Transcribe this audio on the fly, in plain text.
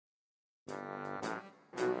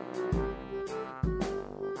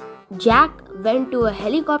Jack went to a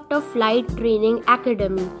helicopter flight training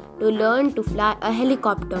academy to learn to fly a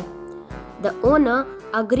helicopter. The owner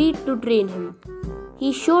agreed to train him.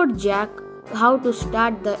 He showed Jack how to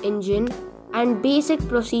start the engine and basic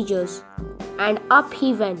procedures, and up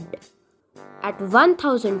he went. At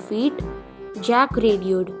 1000 feet, Jack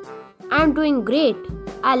radioed, "I'm doing great.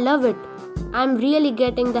 I love it. I'm really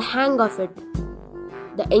getting the hang of it."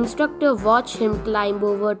 The instructor watched him climb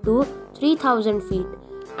over to 3000 feet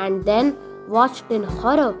and then watched in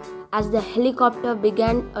horror as the helicopter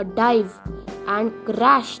began a dive and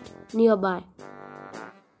crashed nearby.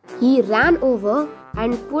 He ran over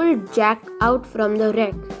and pulled Jack out from the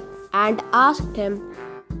wreck and asked him,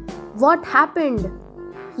 "What happened?"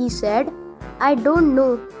 He said, "I don't know.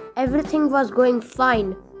 Everything was going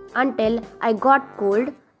fine until I got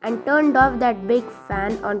cold and turned off that big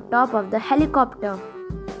fan on top of the helicopter."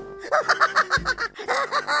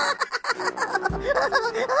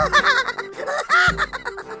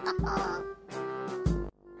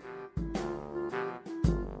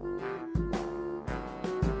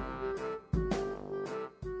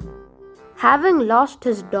 Having lost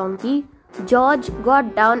his donkey, George got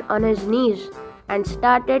down on his knees and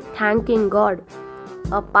started thanking God.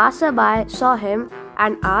 A passerby saw him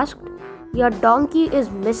and asked, "Your donkey is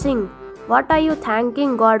missing. What are you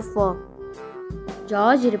thanking God for?"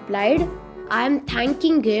 George replied, "I am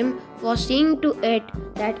thanking him for seeing to it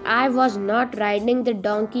that I was not riding the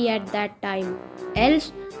donkey at that time. Else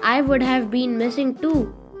I would have been missing too."